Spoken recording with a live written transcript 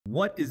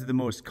What is the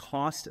most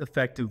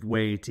cost-effective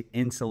way to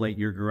insulate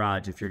your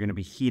garage if you're going to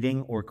be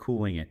heating or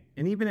cooling it?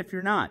 And even if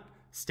you're not,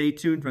 stay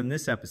tuned from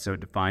this episode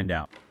to find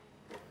out.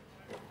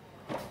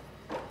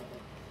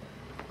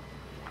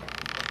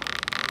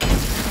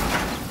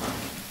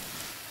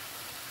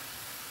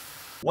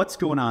 What's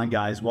going on,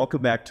 guys?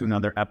 Welcome back to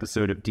another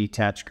episode of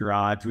Detached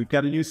Garage. We've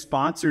got a new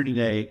sponsor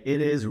today. It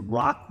is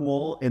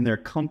Rockwool and their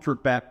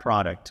Comfortbatt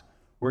product.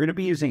 We're going to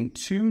be using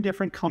two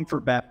different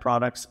Comfortbatt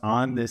products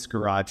on this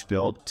garage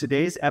build.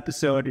 Today's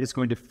episode is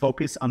going to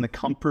focus on the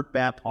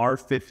Comfortbatt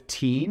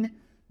R15.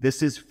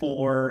 This is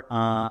for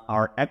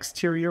our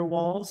exterior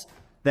walls.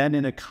 Then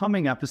in a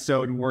coming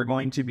episode, we're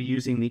going to be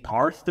using the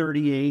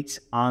R38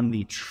 on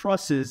the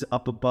trusses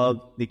up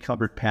above the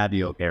covered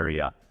patio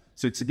area.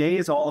 So today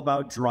is all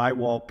about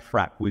drywall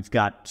prep. We've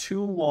got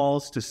two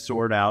walls to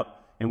sort out,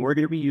 and we're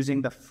going to be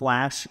using the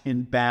flash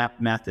and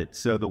batt method.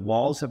 So the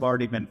walls have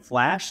already been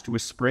flashed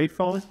with spray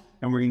foam,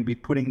 and we're going to be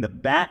putting the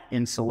batt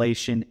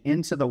insulation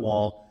into the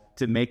wall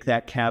to make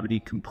that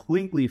cavity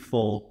completely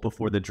full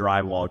before the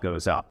drywall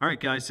goes up. All right,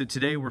 guys, so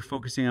today we're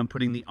focusing on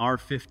putting the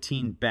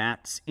R15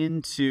 batts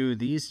into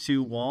these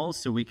two walls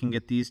so we can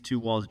get these two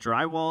walls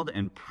drywalled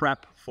and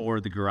prep for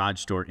the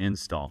garage door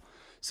install.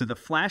 So the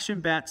flash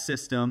and batt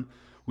system,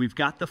 we've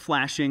got the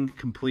flashing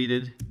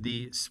completed,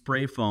 the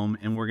spray foam,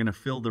 and we're going to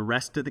fill the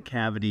rest of the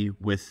cavity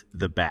with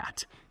the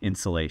batt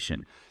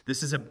insulation.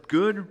 This is a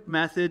good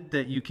method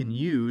that you can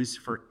use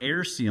for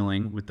air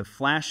sealing with the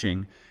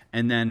flashing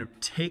and then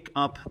take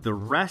up the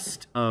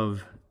rest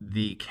of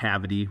the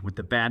cavity with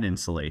the batt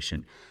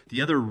insulation.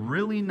 The other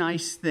really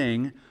nice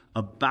thing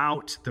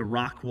about the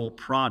Rockwool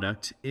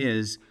product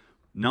is,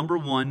 number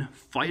one,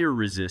 fire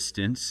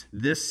resistance.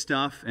 This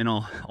stuff, and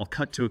I'll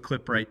cut to a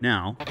clip right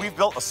now. We've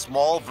built a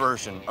small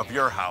version of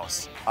your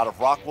house out of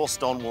Rockwool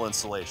stone wool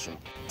insulation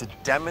to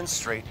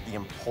demonstrate the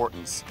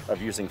importance of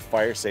using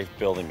fire-safe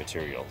building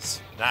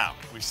materials. Now,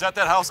 we've set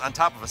that house on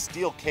top of a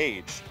steel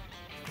cage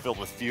filled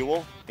with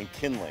fuel and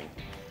kindling.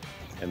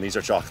 And these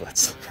are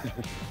chocolates.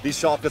 These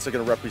chocolates are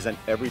going to represent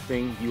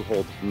everything you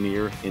hold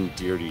near and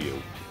dear to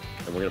you.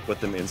 And we're going to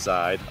put them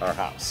inside our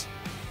house.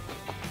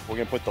 We're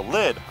going to put the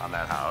lid on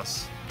that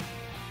house.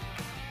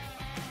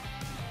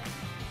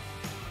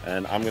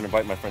 And I'm going to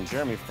invite my friend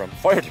Jeremy from the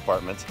fire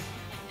department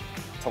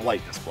to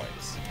light this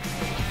place.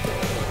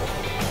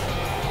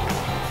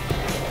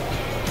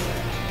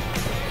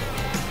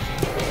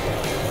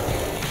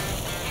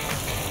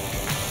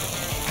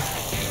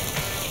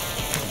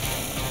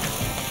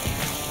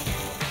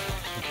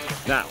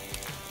 Now,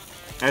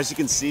 as you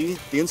can see,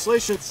 the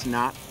insulation's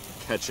not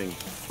catching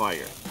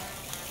fire.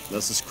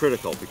 This is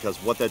critical because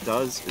what that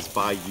does is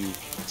buy you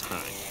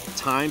time.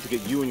 Time to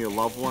get you and your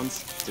loved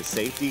ones to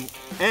safety,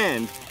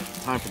 and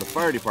time for the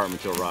fire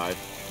department to arrive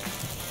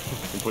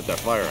and put that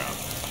fire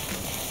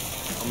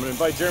out. I'm gonna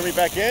invite Jeremy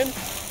back in.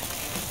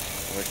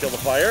 I'm gonna kill the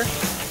fire.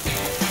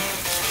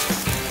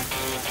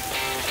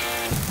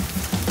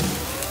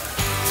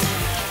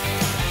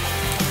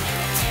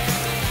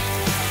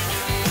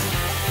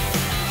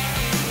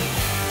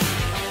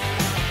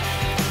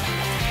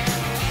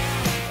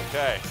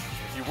 Okay.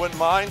 Wouldn't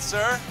mind,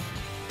 sir?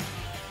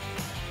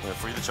 I'm gonna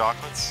free the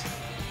chocolates.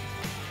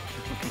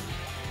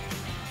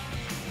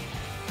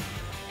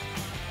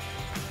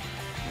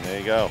 There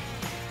you go.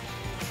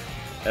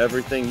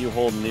 Everything you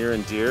hold near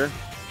and dear,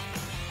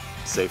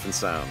 safe and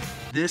sound.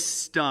 This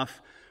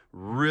stuff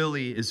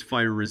really is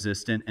fire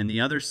resistant. And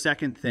the other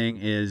second thing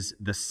is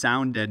the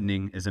sound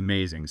deadening is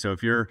amazing. So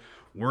if you're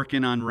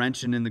working on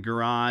wrenching in the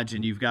garage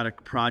and you've got a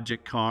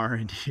project car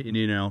and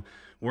you know,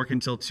 work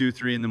until 2,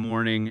 3 in the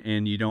morning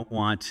and you don't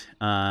want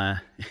the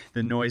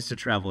noise to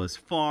travel as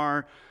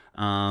far,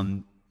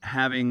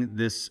 having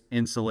this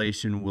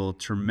insulation will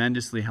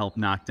tremendously help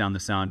knock down the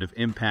sound of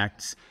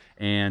impacts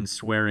and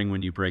swearing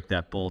when you break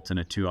that bolt and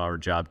a 2-hour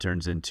job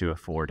turns into a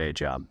 4-day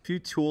job. A few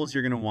tools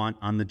you're gonna want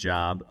on the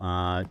job.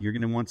 You're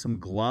gonna want some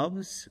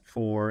gloves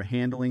for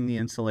handling the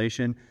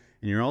insulation,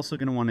 and you're also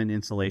gonna want an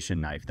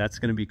insulation knife. That's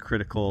gonna be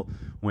critical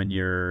when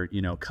you're,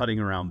 you know, cutting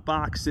around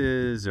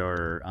boxes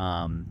or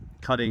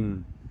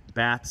cutting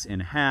batts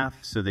in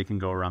half so they can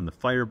go around the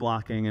fire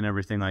blocking and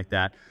everything like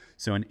that.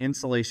 So an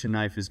insulation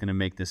knife is going to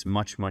make this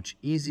much, much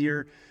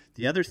easier.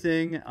 The other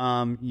thing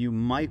you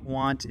might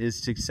want is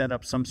to set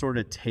up some sort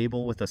of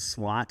table with a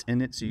slot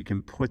in it so you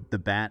can put the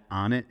batt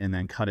on it and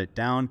then cut it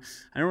down.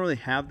 I don't really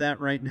have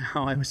that right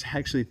now. I was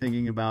actually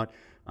thinking about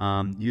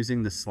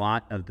using the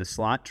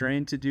slot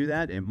drain to do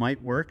that. It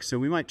might work, so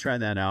we might try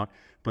that out.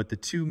 But the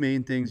two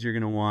main things you're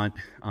going to want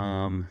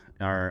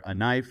are a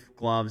knife,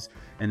 gloves,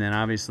 and then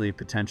obviously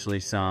potentially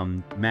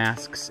some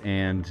masks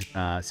and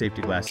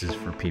safety glasses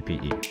for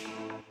PPE.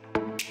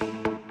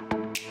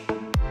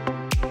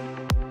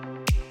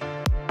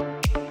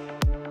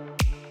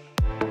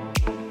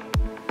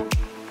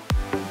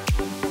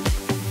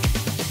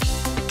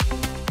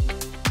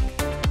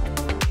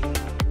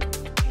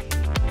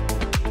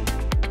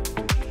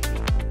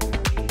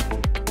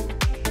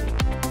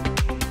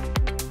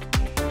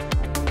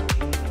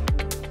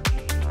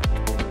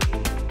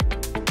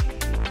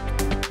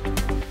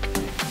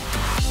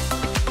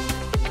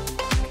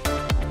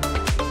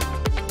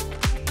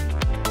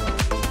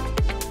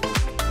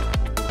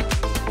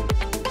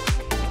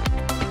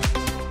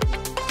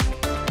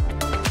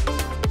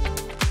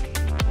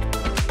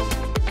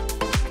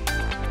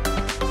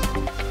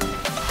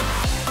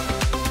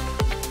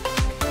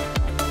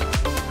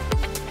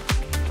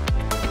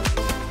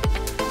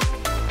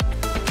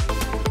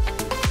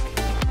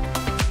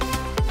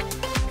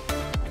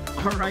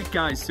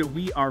 right, guys, so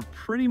we are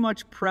pretty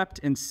much prepped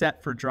and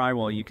set for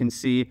drywall. You can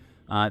see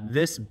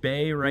this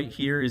bay right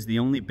here is the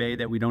only bay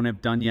that we don't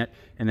have done yet,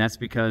 and that's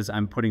because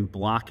I'm putting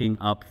blocking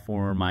up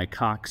for my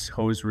Cox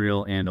hose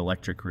reel and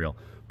electric reel.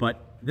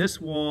 But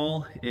this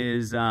wall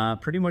is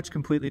pretty much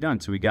completely done.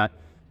 So we got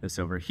this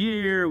over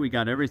here, we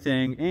got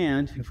everything,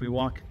 and if we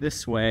walk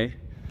this way,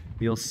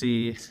 you'll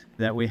see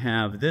that we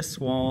have this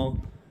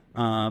wall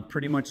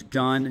pretty much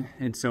done,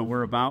 and so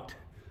we're about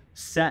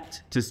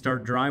set to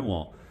start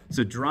drywall.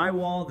 So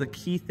drywall, the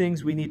key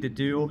things we need to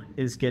do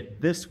is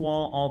get this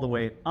wall all the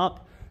way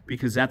up,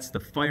 because that's the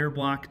fire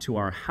block to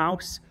our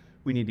house.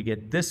 We need to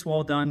get this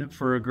wall done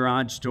for a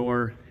garage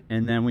door,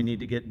 and then we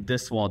need to get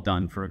this wall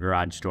done for a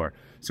garage door.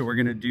 So we're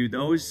gonna do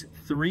those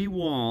 3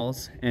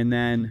 walls, and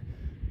then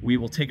we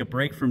will take a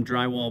break from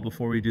drywall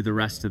before we do the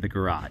rest of the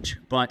garage.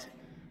 But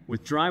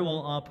with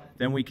drywall up,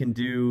 then we can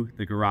do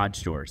the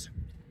garage doors.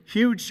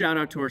 Huge shout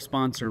out to our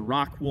sponsor,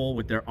 Rockwool,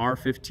 with their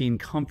R15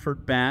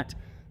 Comfortbatt.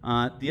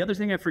 The other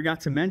thing I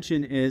forgot to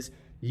mention is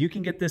you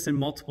can get this in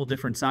multiple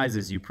different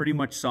sizes. You pretty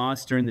much saw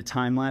us during the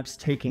time lapse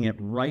taking it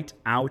right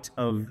out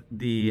of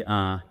the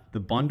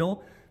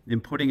bundle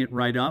and putting it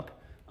right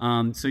up.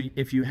 So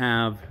if you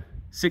have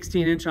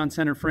 16-inch on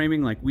center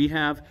framing like we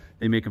have,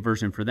 they make a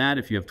version for that.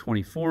 If you have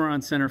 24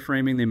 on center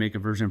framing, they make a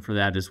version for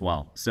that as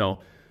well. So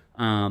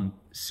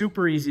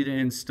super easy to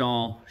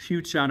install.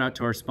 Huge shout out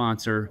to our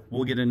sponsor.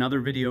 We'll get another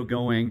video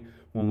going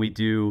when we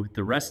do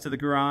the rest of the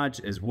garage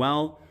as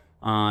well.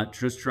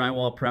 Just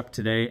drywall prep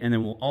today, and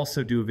then we'll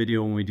also do a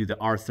video when we do the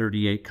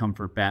R38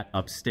 Comfortbatt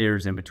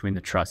upstairs in between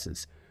the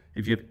trusses.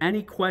 If you have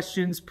any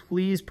questions,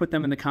 please put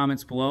them in the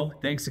comments below.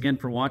 Thanks again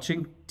for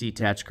watching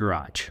Detached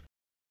Garage.